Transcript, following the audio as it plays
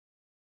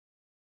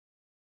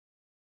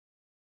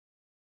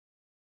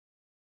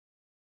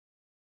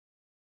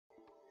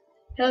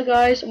Hello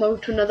guys, and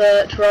welcome to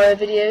another Terraria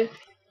video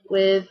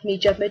with me,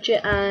 Jeff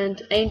Midget,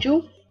 and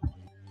Angel.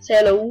 Say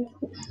hello.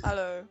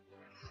 Hello.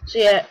 So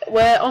yeah,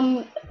 we're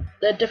on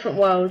the different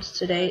worlds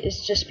today.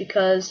 It's just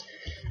because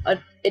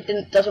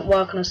it doesn't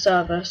work on a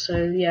server, so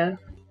yeah,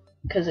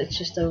 because it's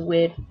just a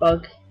weird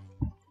bug.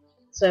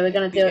 So we're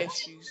gonna do it.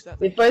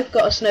 We've both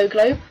got a snow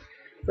globe.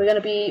 We're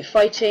gonna be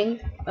fighting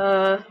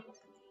a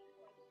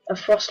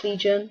frost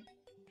legion.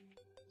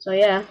 So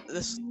yeah.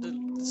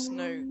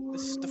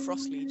 The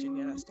Frost Legion,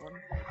 yeah, that's the one.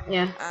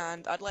 Yeah.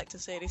 And I'd like to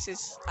say this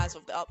is as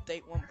of the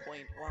update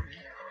 1.1.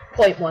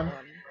 1.1.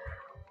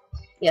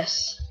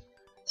 Yes.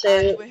 So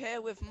and we're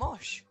here with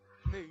Mosh,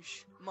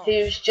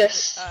 who's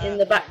just in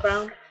the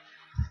background,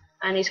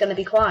 and he's going to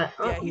be quiet.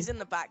 Yeah, he's in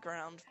the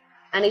background.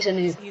 And he's a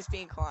noob. He's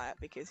being quiet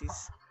because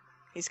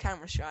he's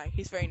camera shy.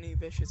 He's very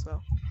noobish as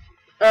well.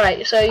 All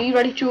right, so are you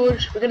ready,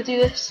 George? We're going to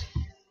do this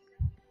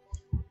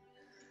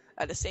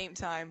at the same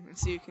time, and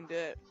see who can do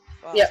it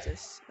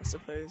fastest. Yep. I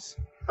suppose.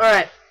 All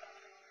right.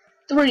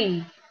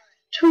 3,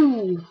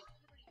 2,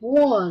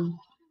 1.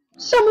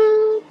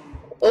 Summer!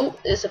 Oh,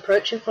 it's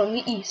approaching from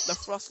the east. The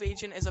Frost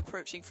Legion is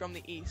approaching from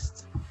the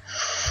east.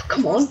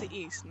 Come on. The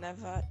east,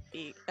 never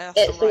eat.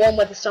 It's the one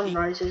where the sun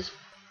rises.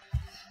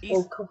 East.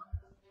 Oh, cool.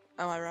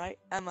 Am I right?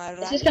 Am I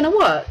right? Is this gonna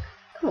work?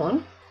 Come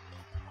on.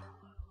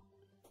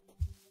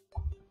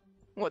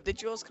 What,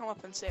 did yours come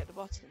up and say at the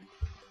bottom?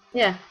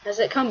 Yeah, has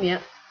it come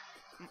yet?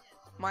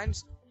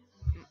 Mine's...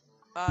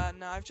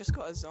 no, I've just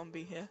got a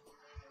zombie here.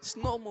 It's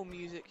normal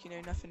music, you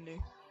know, nothing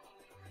new.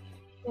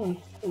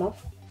 Come on.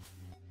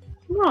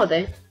 Where are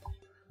they?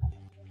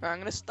 Right, I'm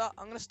gonna start,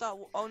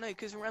 oh no,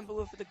 because remember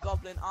with the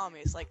goblin army,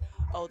 it's like,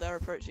 oh, they're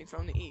approaching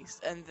from the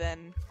east, and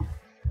then,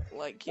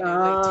 like, you know,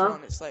 later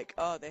on, it's like,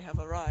 oh, they have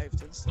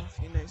arrived and stuff,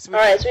 you know. So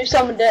alright, so we've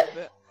summoned it.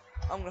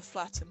 I'm gonna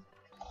flatten.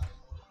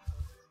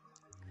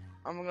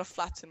 I'm gonna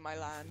flatten my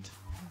land.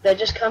 They're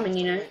just coming,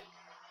 you know.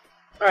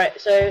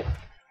 Alright, so,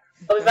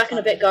 I'll be back in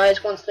a bit,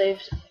 guys, once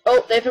they've...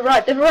 Oh, they've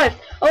arrived,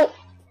 Oh,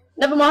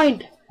 never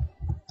mind.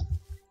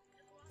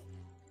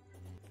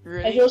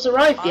 Really? Have yours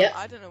arrived yet?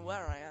 I don't know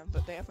where I am,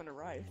 but they haven't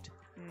arrived.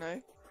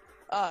 No.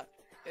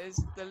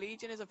 The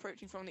Legion is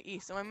approaching from the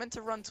east. Am I meant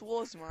to run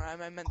towards them, or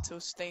am I meant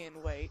to stay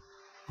and wait?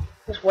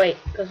 Just wait,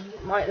 because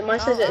mine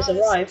says it has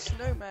arrived.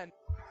 Snowmen.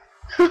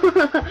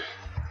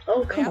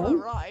 Oh, come on. They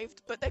have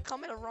arrived, but they're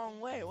coming the wrong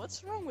way.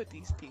 What's wrong with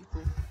these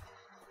people?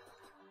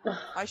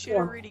 I should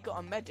have really got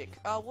a medic.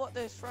 What?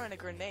 They're throwing a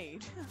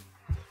grenade.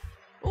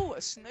 Oh,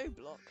 a snow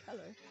block.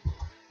 Hello.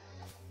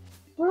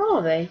 Where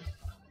are they?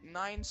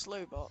 9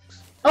 slow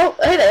box. Oh,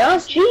 here they are.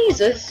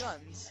 Jesus.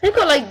 They've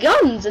got like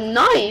guns and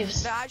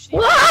knives. They're actually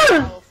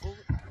powerful.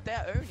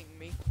 They're owning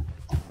me.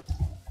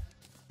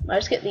 I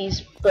just get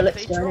these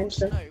bullets going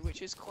into snow,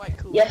 which is quite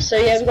cool. Yes, so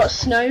yeah, we've got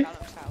snow.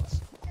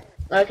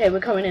 Okay, we're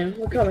coming in.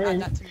 We're coming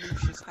in. Add that to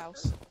Moosh's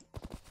house.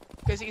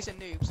 Because he's a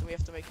noob, so we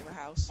have to make him a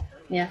house.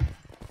 Yeah.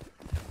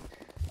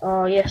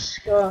 Oh yes,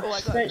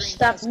 gosh, don't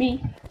stab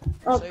me.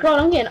 Oh god,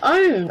 I'm getting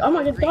owned. I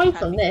might have died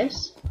from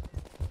this.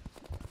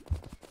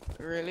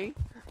 Really?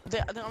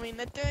 I mean,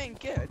 they're doing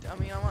good. I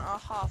mean, I'm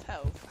at half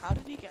health. How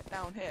did he get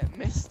down here?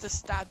 Mr.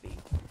 Stabby.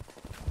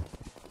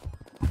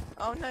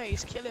 Oh no,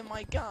 he's killing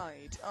my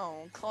guide.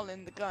 Oh,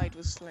 Colin, the guide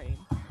was slain.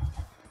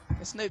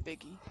 It's no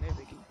biggie, no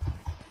biggie.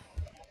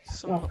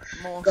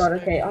 More god,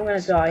 okay, I'm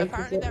gonna die.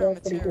 Apparently they're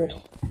pretty good.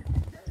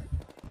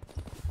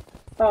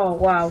 Oh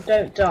wow,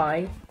 don't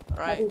die.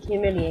 Right. That is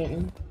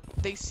humiliating.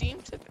 They seem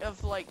to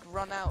have like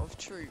run out of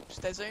troops.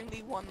 There's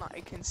only one that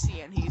I can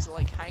see, and he's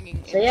like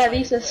hanging. So yeah,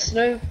 these are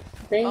snow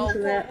things. Oh,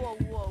 and that.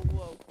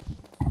 Whoa!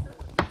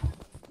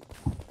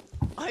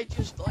 I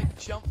just like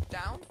jumped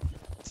down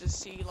to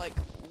see like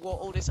what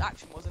all this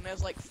action was, and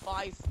there's like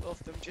 5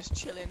 of them just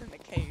chilling in the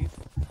cave.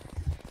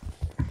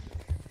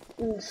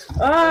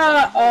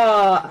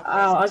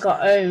 Ow, I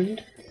got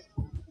owned.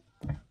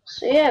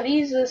 So yeah,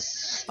 these are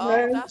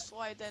snow. Oh, that's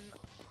why then.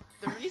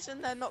 The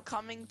reason they're not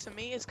coming to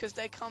me is because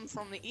they come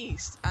from the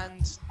east,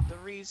 and the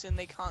reason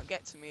they can't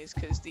get to me is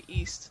because the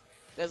east,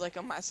 there's like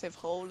a massive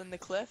hole in the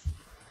cliff,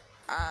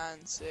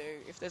 and so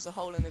if there's a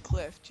hole in the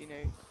cliff, you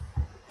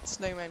know,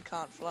 snowmen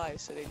can't fly,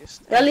 so they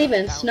just... They're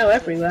leaving snow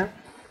everywhere.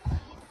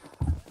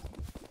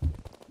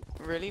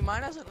 Really?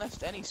 Mine hasn't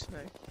left any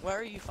snow. Where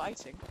are you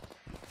fighting?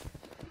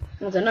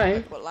 I don't know.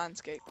 Like what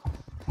landscape?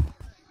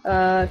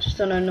 Just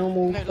on a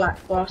normal black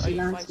grassy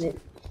landscape.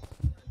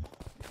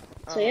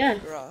 So yeah.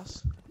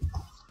 Grass.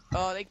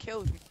 Oh, they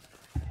killed me.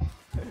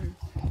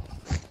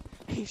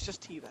 He's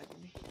just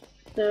teabagging me.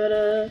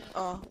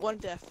 Oh, one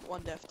death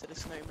to the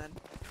snowmen.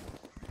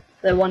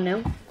 They're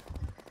 1-0.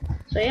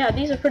 So yeah,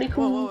 these are pretty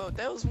cool. Whoa,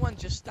 there was one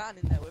just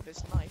standing there with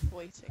his knife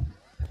waiting.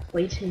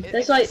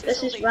 There's like,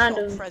 this is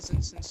random.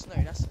 Presents in snow,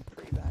 that's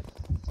pretty bad.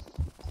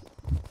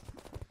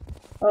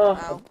 Oh,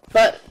 ow.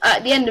 But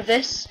at the end of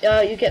this,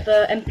 you get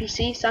the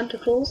NPC Santa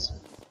Claus.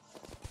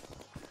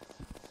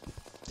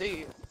 Do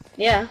you?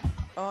 Yeah.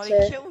 Oh,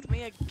 they killed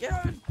me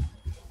again!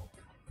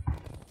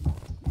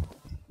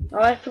 Oh,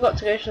 I forgot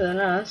to go to the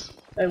nurse.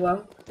 Oh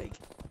well.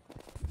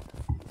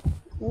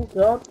 Oh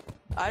god.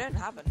 I don't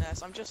have a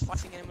nest. I'm just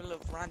fighting in the middle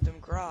of random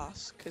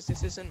grass because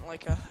this isn't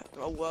like a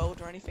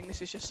world or anything.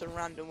 This is just a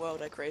random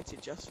world I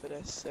created just for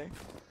this. So.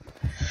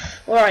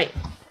 Alright.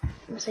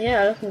 So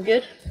yeah, looking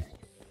good.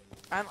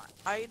 And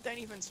I don't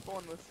even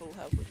spawn with full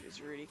health, which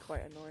is really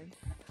quite annoying.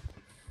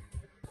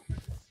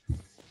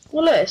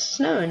 Well, look, it's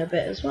snowing a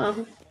bit as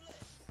well.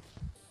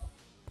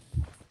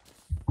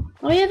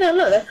 Oh yeah,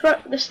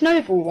 look, the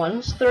snowball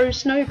ones throw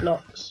snow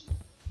blocks.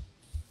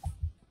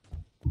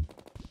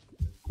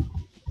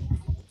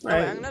 Oh,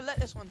 wait, I'm gonna let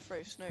this one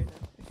throw snow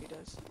then, if he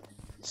does.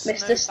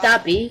 Mr.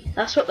 Stabby,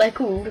 that's what they're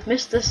called,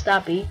 Mr.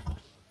 Stabby.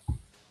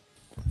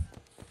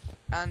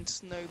 And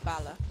Snow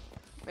Baller.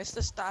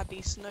 Mr.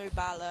 Stabby, Snow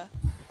Baller.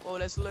 Well,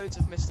 there's loads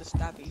of Mr.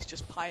 Stabbies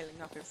just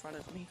piling up in front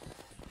of me.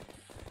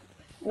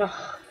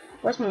 Ugh,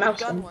 where's my mouse?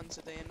 The gun ones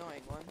are the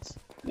annoying ones.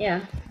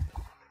 Yeah.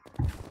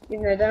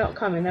 Even though they're not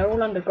coming, they're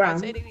all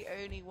underground. I'd say they're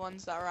the only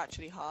ones that are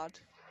actually hard.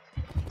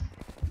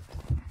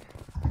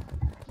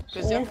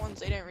 Because the other ones,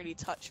 they don't really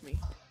touch me.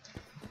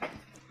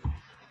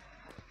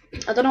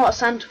 I don't know what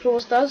Santa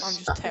Claus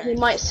does. He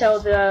might sell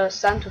stuff. the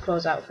Santa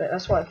Claus outfit.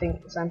 That's what I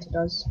think Santa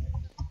does.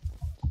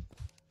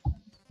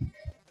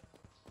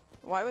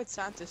 Why would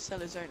Santa sell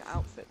his own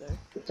outfit though?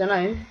 I don't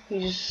know. He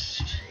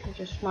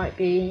just might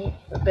be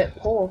a bit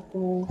poor.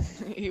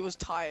 He was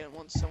tired and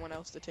wants someone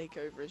else to take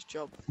over his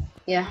job.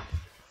 Yeah.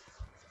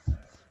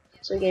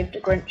 So he gave it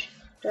to Grinch.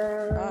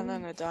 Oh no, I'm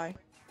gonna die.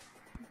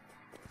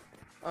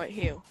 Oh wait,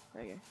 heal.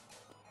 There you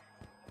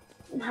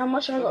go. How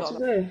much have I got to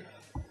go?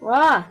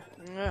 Ah!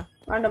 Yeah.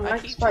 Random I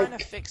mag keep spike. trying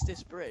to fix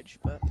this bridge,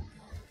 but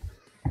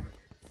oh,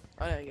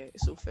 there you go.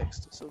 It's all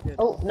fixed. It's all good.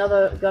 Oh,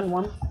 another gun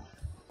one.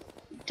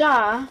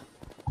 Da.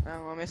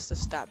 Oh, I missed the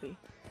stabby.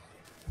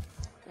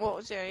 What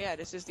was there? Yeah,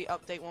 this is the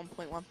update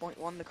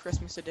 1.1.1, the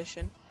Christmas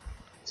edition.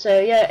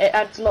 So yeah, it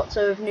adds lots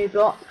of new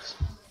blocks.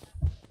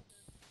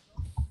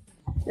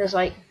 There's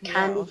like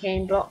candy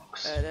cane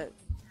blocks,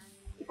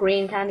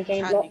 green candy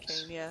cane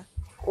blocks. Yeah.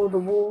 All the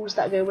walls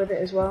that go with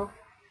it as well.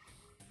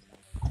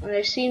 And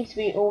they seem to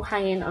be all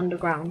hanging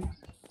underground.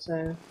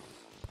 So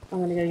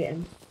I'm gonna go get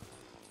them.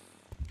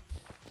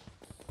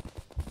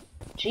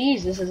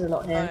 Jeez, this is a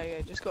lot here. Oh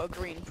yeah, just got a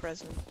green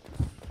present.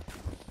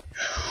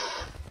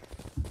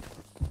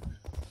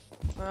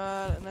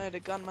 No, the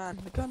gunman.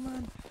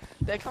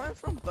 They're coming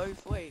from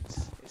both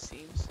ways, it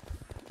seems.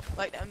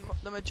 Like,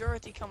 the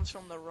majority comes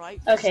from the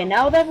right. Okay,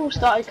 now they've all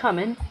started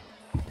coming.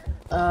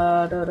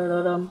 Yeah,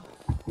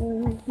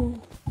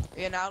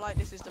 now, like,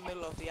 this is the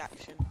middle of the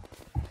action.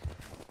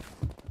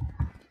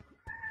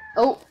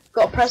 Oh,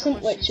 got a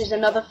present, which is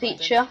another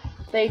feature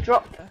they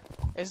dropped.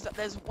 Is that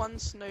there's one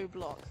snow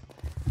block.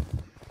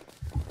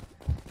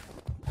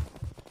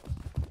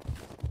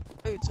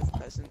 Loads of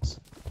presents.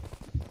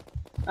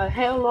 A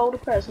hell load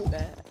of presents.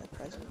 Bear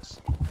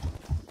presents.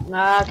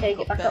 Nah, okay,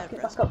 get back up,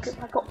 get back up, get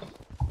back up.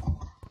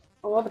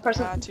 Oh, other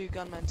present. Ah, two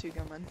gunmen.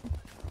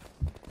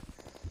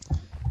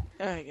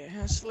 There we go.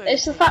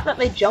 It's the fact that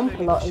they jump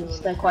a lot,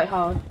 they're quite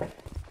hard.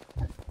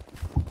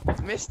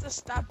 Mr.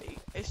 Stabby,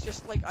 it's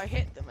just like I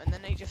hit them and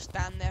then they just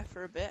stand there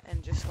for a bit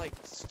and just like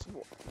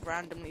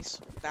randomly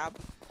stab,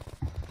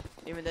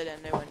 even though they're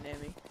nowhere near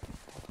me.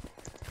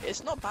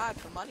 It's not bad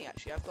for money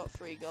actually. I've got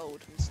 3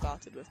 gold and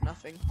started with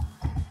nothing.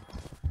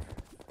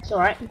 It's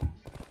alright.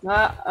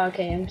 Ah,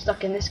 okay, I'm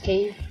stuck in this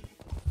cave.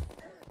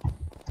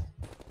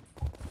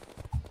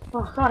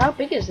 Oh god, how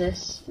big is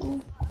this?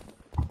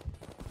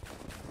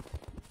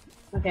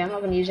 Okay, I'm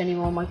not going to use any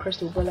more of my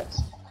crystal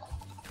bullets.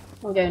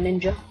 I'll go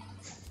ninja.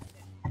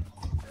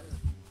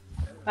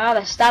 Ah,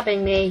 they're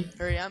stabbing me.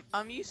 Hurry,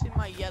 I'm using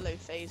my yellow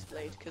phase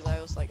blade because I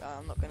was like, oh,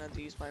 I'm not going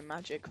to use my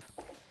magic.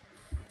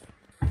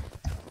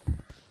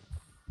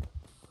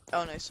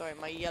 Oh no, sorry,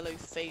 my yellow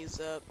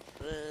phaser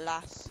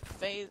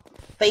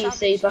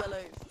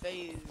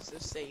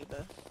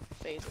saber.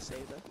 Phaser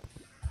saber.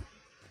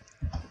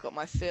 I've got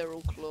my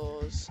feral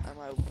claws and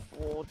my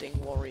warding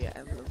warrior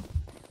emblem.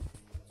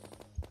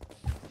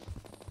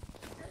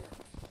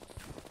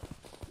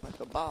 Like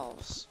a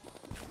boss.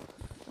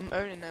 I'm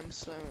owning them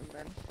slow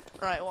man.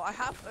 Right, well I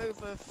have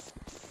over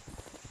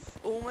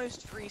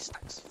almost 3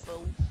 stacks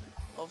full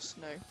of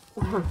snow.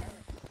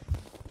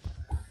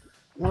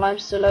 Well, I'm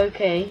still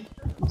okay.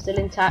 I'm still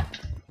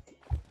intact.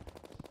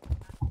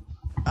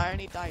 I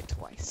only died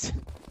twice.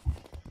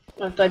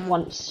 I've died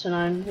once, and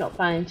I'm not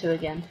planning to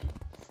again.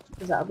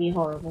 Because that'll be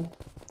horrible.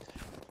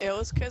 It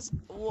was because,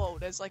 whoa,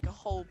 there's like a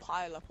whole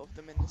pile up of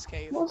them in this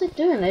cave. What's it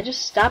doing? They're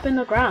just stabbing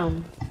the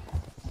ground.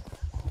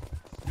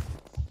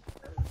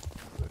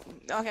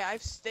 Okay,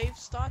 they've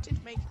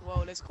started making,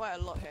 well, there's quite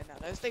a lot here now.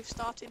 They've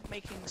started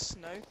making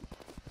snow.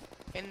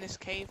 In this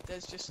cave,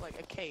 there's just like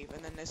a cave,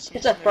 and then there's some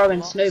Because they're throwing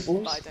blocks,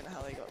 snowballs. but I don't know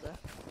how they got there.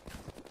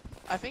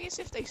 I think it's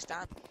if they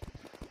stand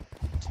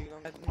too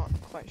long, I'm not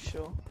quite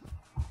sure.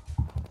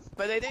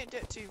 But they don't do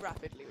it too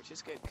rapidly, which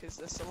is good, because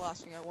that's the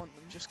last thing I want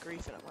them just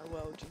griefing at my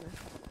world, you know?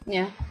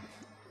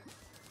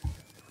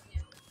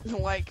 Yeah.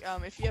 Like,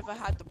 if you ever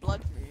had the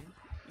blood moon,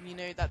 you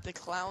know that the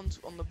clowns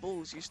on the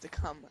balls used to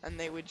come, and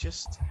they would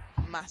just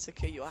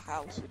massacre your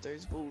house with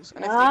those balls.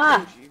 And if Ah!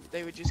 they killed you,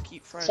 they would just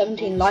keep throwing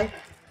 17 balls. life.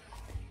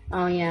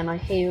 Oh yeah, and I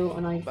heal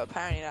and I. But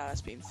apparently now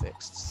that's been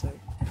fixed, so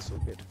it's all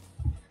good.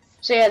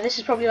 So yeah, this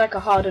is probably like a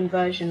hardened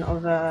version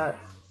of a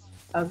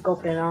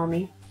goblin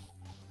army.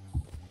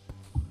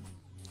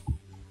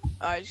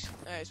 I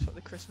just put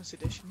the Christmas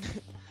edition.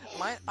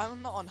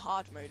 I'm not on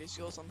hard mode. Is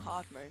yours on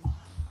hard mode?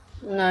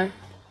 No.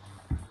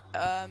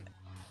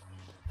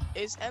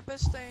 Is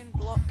Everstone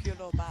block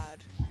good or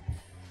bad?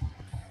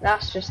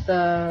 That's just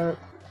the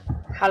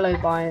Hallow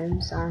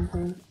biomes and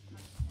thing.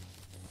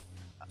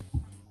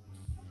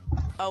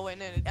 Oh wait,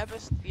 no,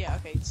 yeah,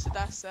 okay, so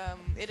that's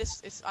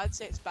I'd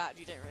say it's bad.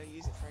 You don't really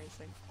use it for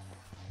anything.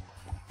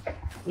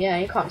 Yeah,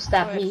 you can't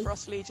stab Oh, wait, me.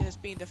 Frost Legion has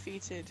been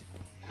defeated.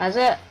 Has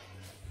it?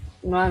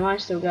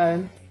 Mine's still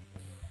going.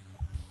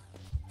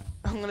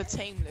 I'm gonna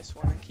tame this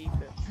one and keep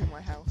it in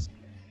my house.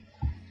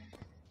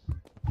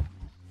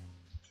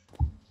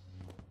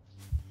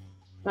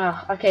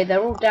 Oh, okay,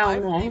 they're all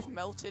down there. I've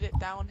melted it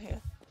down here.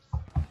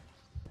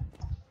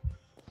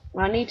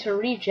 I need to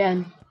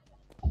regen.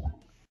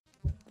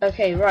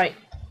 Okay, right.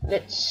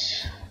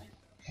 Let's.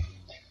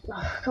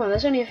 Oh, come on,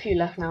 there's only a few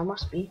left now.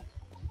 Must be.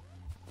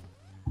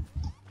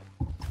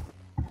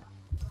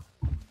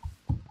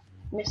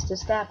 Mr.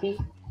 Stabby.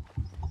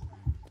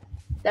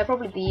 They're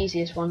probably the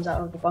easiest ones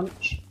out of the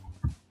bunch.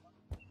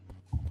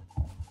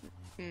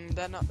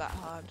 They're not that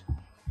hard.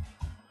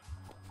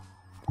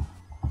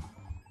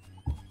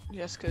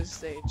 Just because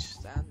they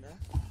just stand there.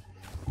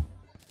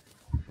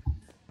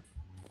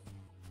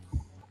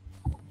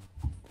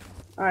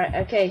 Alright,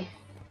 okay.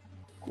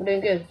 We're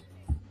doing good.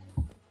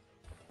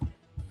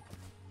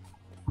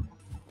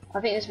 I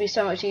think this would be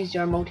so much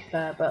easier on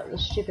multiplayer, but the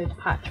stupid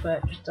patch where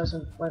it just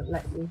won't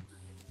let you.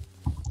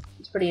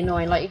 It's pretty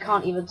annoying. Like you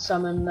can't even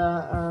summon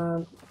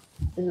the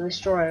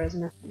destroyer,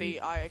 isn't it? The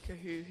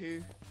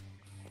Ayahuhu,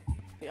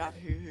 the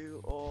Ayahuhu,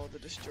 or the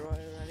destroyer,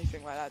 or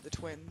anything like that. The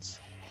twins.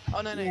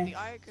 Oh no, Yeah. The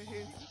Ayahuhu you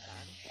can.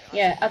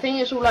 Yeah, I think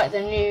it's all like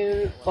the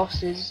new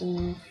bosses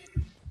and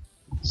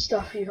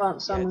stuff you can't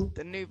summon. Yeah,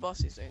 the new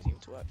bosses don't seem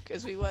to work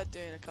because we were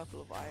doing a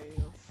couple of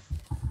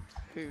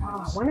Ayahuhus.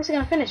 Oh, when is it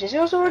gonna finish? Is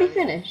yours already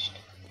finished?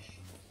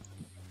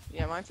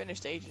 Yeah, mine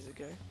finished ages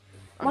ago.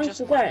 Mine's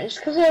still going. It's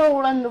because they're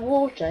all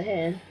underwater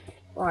here.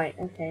 Right,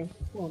 okay.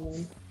 Come on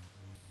then.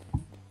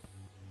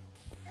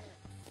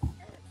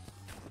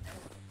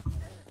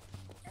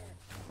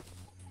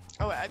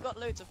 Oh wait, I got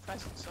loads of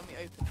presents. Let me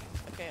open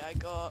these. Okay, I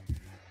got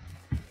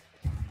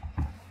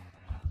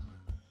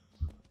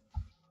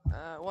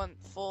 1,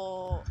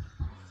 4,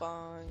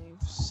 5,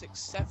 6,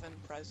 7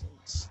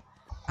 presents,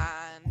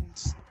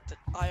 and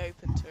I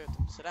opened 2 of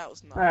them, so that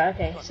was nice. Alright,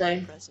 okay, Got so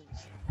 9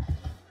 presents.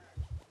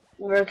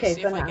 we're okay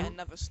See for if now. I get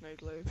another snow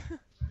globe.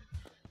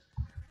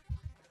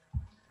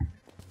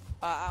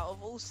 Out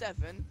of all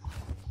 7,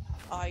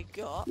 I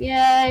got.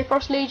 Yay,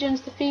 Frost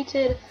Legion's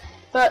defeated,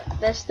 but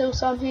there's still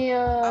some here.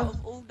 Out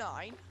of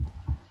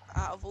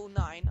all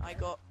 9, I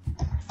got.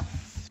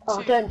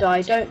 Oh, don't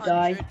die, don't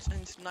die.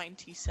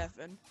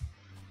 297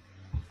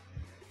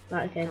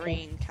 Right, okay, okay.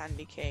 green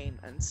candy cane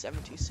and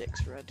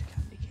 76 red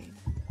candy cane.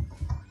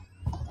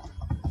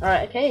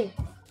 Alright, okay.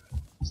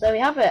 So there we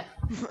have it.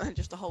 And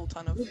just a whole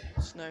ton of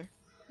snow.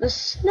 The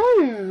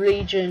Snow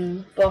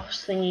Legion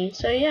boss thingy.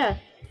 So yeah,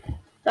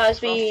 that has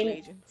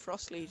been.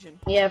 Frost Legion.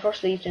 Yeah,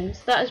 Frost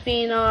Legions. That has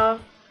been our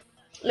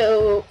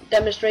little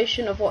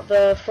demonstration of what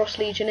the Frost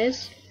Legion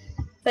is.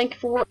 Thank you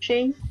for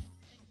watching.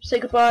 Say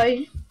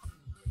goodbye.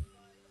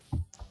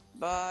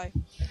 Bye.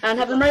 And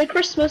have a Merry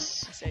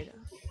Christmas. I say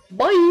that.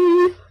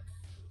 Bye.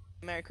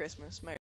 Merry Christmas. Merry